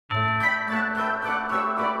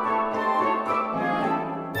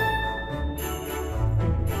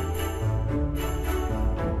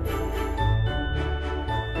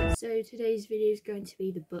So today's video is going to be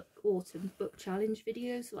the autumn book challenge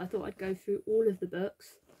video, so I thought I'd go through all of the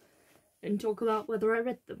books and talk about whether I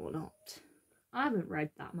read them or not. I haven't read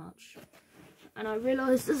that much, and I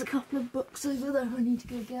realised there's a couple of books over there I need to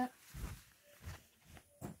go get.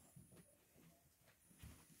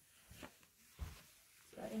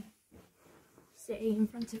 So, sitting in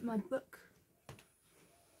front of my book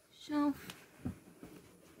shelf.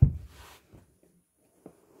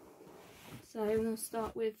 So we'll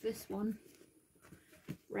start with this one.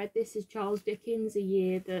 Read this is Charles Dickens, A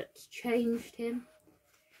Year That Changed Him.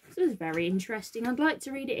 So it's very interesting. I'd like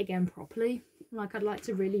to read it again properly. Like, I'd like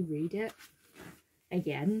to really read it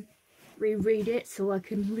again. Reread it so I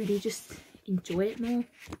can really just enjoy it more.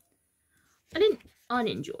 I didn't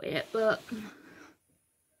unenjoy it, but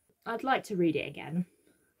I'd like to read it again.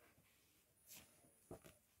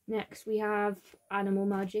 Next we have Animal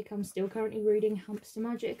Magic. I'm still currently reading Hamster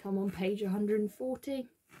Magic. I'm on page 140.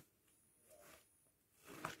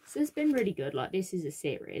 So it's been really good. Like, this is a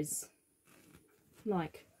series.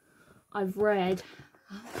 Like, I've read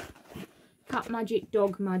Cat Magic,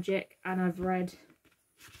 Dog Magic, and I've read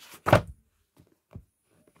Cat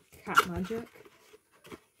Magic,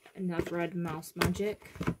 and I've read Mouse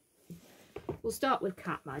Magic. We'll start with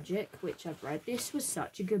Cat Magic, which I've read. This was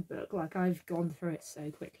such a good book. Like, I've gone through it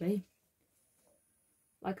so quickly.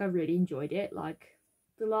 Like, I really enjoyed it. Like,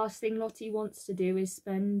 the last thing Lottie wants to do is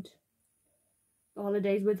spend the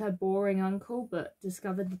holidays with her boring uncle, but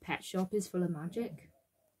discovered the pet shop is full of magic.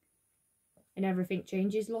 And everything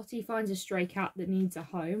changes. Lottie finds a stray cat that needs a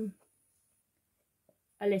home.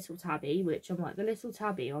 A little tabby, which I'm like, the little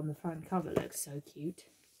tabby on the front cover looks so cute.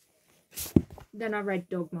 Then I read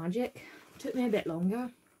Dog Magic. Took me a bit longer,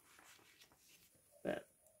 but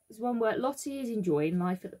there's one where Lottie is enjoying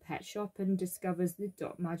life at the pet shop and discovers the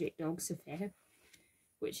magic dog Sophia,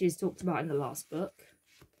 which is talked about in the last book.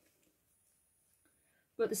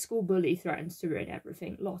 But the school bully threatens to ruin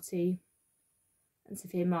everything. Lottie and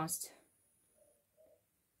Sophia must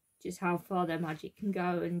just how far their magic can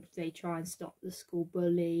go, and they try and stop the school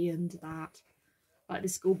bully and that. Like, the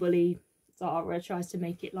school bully, Zara, tries to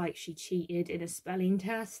make it like she cheated in a spelling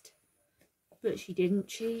test, but she didn't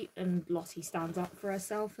cheat, and Lottie stands up for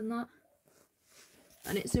herself and that.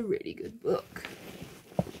 And it's a really good book.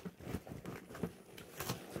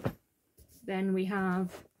 Then we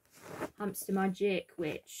have Hamster Magic,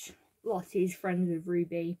 which Lottie's friends with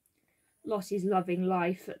Ruby. Lottie's loving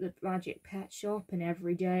life at the magic pet shop, and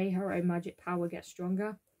every day her own magic power gets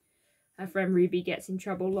stronger. Her friend Ruby gets in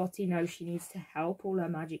trouble. Lottie knows she needs to help all her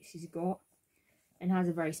magic she's got, and has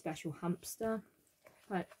a very special hamster.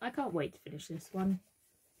 But I can't wait to finish this one.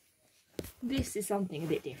 This is something a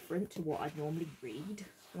bit different to what I'd normally read.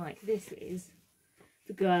 Like, this is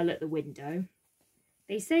The Girl at the Window.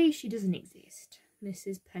 They say she doesn't exist. This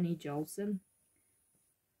is Penny Jolson.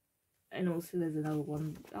 And also there's another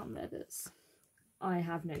one down there that's I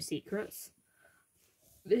Have No Secrets.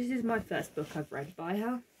 This is my first book I've read by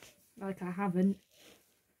her. Like, I haven't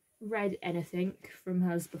read anything from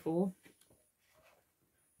hers before.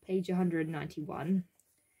 Page 191.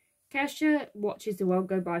 Kesha watches the world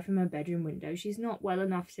go by from her bedroom window. She's not well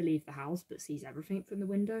enough to leave the house, but sees everything from the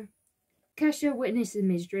window. Kesha witnesses a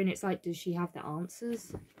mystery, and it's like, does she have the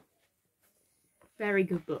answers? Very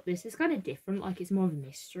good book. This is kind of different. Like, it's more of a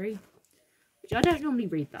mystery, which I don't normally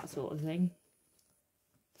read that sort of thing.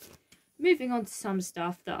 Moving on to some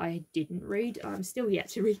stuff that I didn't read. I'm still yet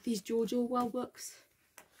to read these George Orwell books.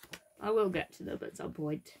 I will get to them at some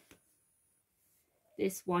point.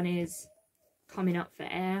 This one is Coming Up for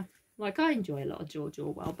Air. Like, I enjoy a lot of George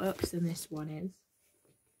Orwell books, and this one is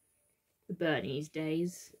The Bernie's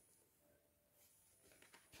Days.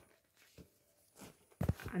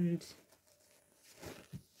 And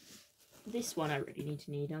this one I really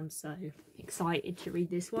need. I'm so excited to read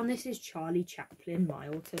this one. This is Charlie Chaplin, my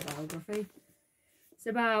autobiography. It's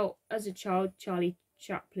about, as a child, Charlie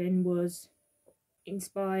Chaplin was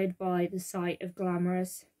inspired by the sight of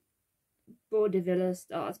glamorous vaudeville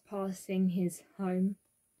stars passing his home,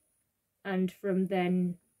 and from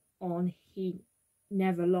then on he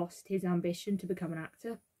never lost his ambition to become an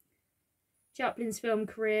actor. Chaplin's film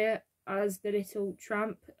career as the Little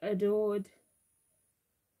Tramp, adored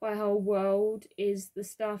by whole world, is the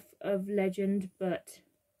stuff of legend, but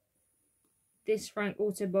this frank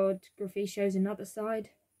autobiography shows another side.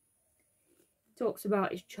 Talks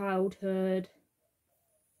about his childhood,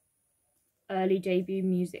 early debut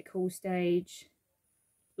music hall stage,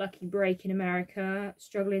 lucky break in America,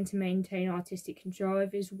 struggling to maintain artistic control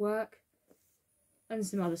of his work, and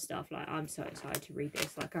some other stuff. Like, I'm so excited to read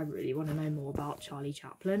this. Like, I really want to know more about Charlie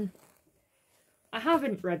Chaplin. I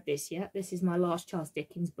haven't read this yet. This is my last Charles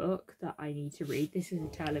Dickens book that I need to read. This is A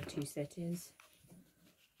Tale of Two Cities.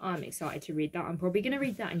 I'm excited to read that. I'm probably going to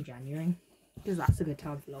read that in January, because that's a good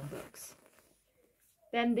time for long books.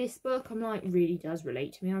 Then this book, I'm like, really does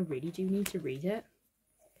relate to me. I really do need to read it.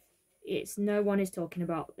 It's No One Is Talking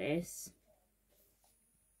About This.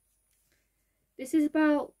 This is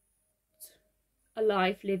about a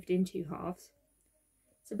life lived in two halves.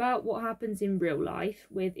 It's about what happens in real life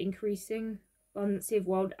with increasing abundance of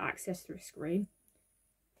world access through a screen.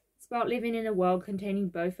 It's about living in a world containing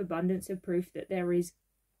both abundance of proof that there is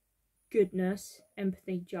goodness,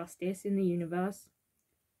 empathy, justice in the universe,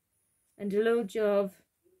 and a deluge of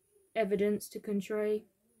evidence to contrary.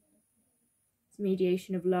 It's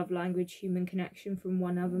mediation of love, language, human connection from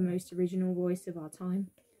one other most original voice of our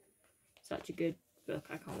time. Such a good book,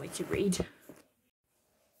 I can't wait to read.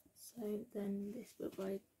 So then this book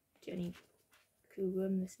by Jenny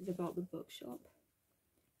Coogan, this is about the bookshop.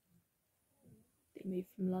 They moved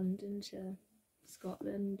from London to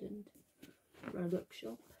Scotland and run a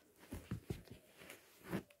bookshop.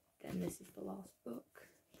 Then this is the last book,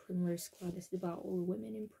 Primrose Square. This is about all the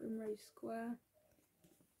women in Primrose Square.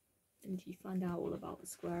 And you find out all about the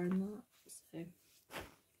square and that. So,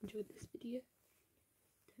 enjoyed this video.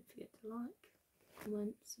 Don't forget to like,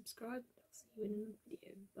 comment, subscribe. I'll see you in another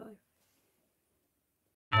video. Bye.